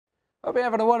Hope you're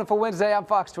having a wonderful Wednesday. I'm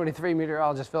Fox 23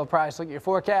 meteorologist Phil Price. Look at your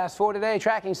forecast for today.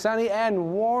 Tracking sunny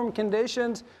and warm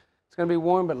conditions. It's going to be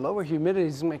warm, but lower humidity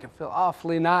is going to make it feel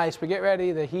awfully nice. But get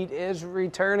ready. The heat is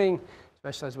returning,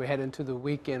 especially as we head into the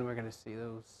weekend. We're going to see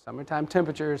those summertime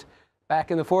temperatures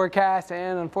back in the forecast,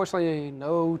 and unfortunately,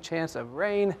 no chance of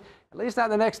rain, at least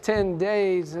not the next 10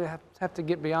 days. Have to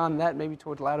get beyond that, maybe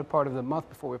towards the latter part of the month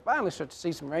before we finally start to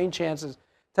see some rain chances.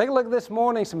 Take a look at this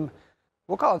morning.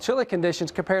 We'll call it chilly conditions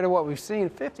compared to what we've seen.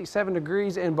 57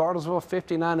 degrees in Bartlesville,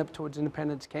 59 up towards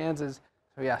Independence, Kansas.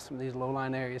 So yeah, some of these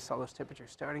low-lying areas saw those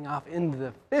temperatures starting off into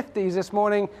the 50s this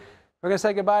morning. We're going to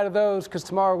say goodbye to those because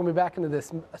tomorrow we're going to be back into the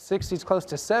 60s, close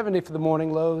to 70 for the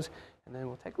morning lows. And then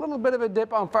we'll take a little bit of a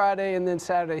dip on Friday, and then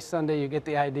Saturday, Sunday, you get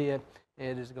the idea.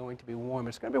 It is going to be warm.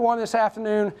 It's going to be warm this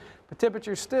afternoon, but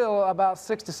temperatures still about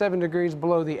 6 to 7 degrees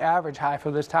below the average high for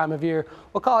this time of year.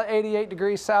 We'll call it 88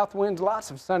 degrees south winds,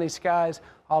 lots of sunny skies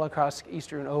all across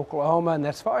eastern Oklahoma. And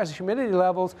as far as humidity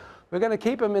levels, we're going to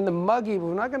keep them in the muggy.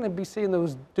 We're not going to be seeing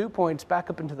those dew points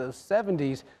back up into those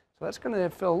 70s. So that's going to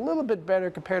feel a little bit better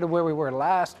compared to where we were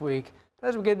last week.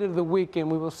 As we get into the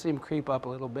weekend, we will see them creep up a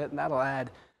little bit, and that'll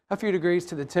add a few degrees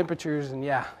to the temperatures. And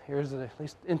yeah, here's at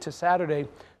least into Saturday.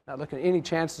 Not looking at any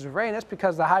chances of rain. That's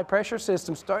because the high pressure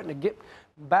system starting to get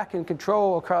back in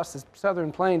control across the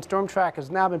southern plains. Storm track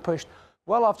has now been pushed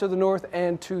well off to the north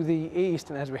and to the east.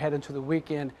 And as we head into the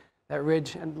weekend, that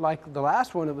ridge, and like the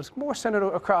last one, it was more centered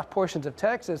across portions of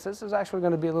Texas. This is actually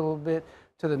going to be a little bit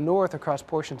to the north across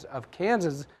portions of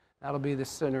Kansas. That'll be the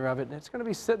center of it. And it's going to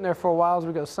be sitting there for a while as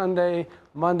we go Sunday,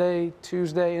 Monday,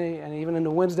 Tuesday, and even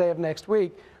into Wednesday of next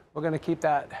week. We're going to keep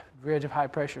that ridge of high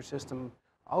pressure system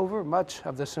over much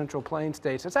of the central plain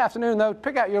states. This afternoon, though,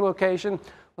 pick out your location.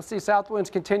 We'll see south winds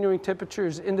continuing,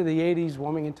 temperatures into the 80s,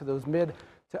 warming into those mid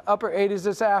to upper 80s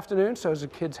this afternoon. So as the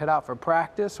kids head out for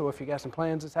practice, or if you got some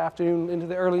plans this afternoon into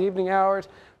the early evening hours,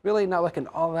 really not looking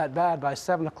all that bad. By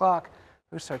 7 o'clock,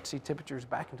 we'll start to see temperatures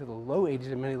back into the low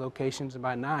 80s in many locations, and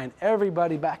by 9,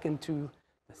 everybody back into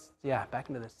the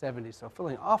 70s. So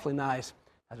feeling awfully nice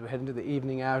as we head into the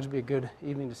evening hours. It'll be a good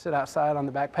evening to sit outside on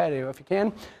the back patio if you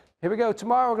can. Here we go.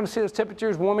 Tomorrow we're going to see those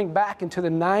temperatures warming back into the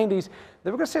 90s.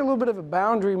 Then we're going to see a little bit of a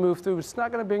boundary move through. It's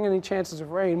not going to bring any chances of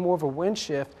rain, more of a wind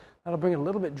shift. That'll bring a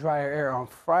little bit drier air on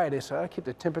Friday, so that'll keep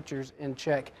the temperatures in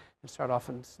check and start off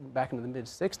back into the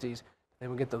mid-60s. Then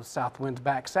we'll get those south winds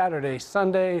back Saturday,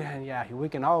 Sunday, and yeah, we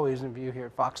can always in view here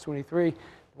at Fox 23.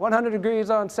 100 degrees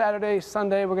on Saturday,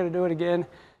 Sunday we're going to do it again,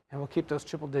 and we'll keep those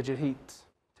triple-digit heat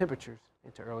temperatures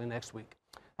into early next week.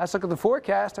 Let's look at the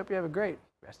forecast. Hope you have a great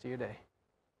rest of your day.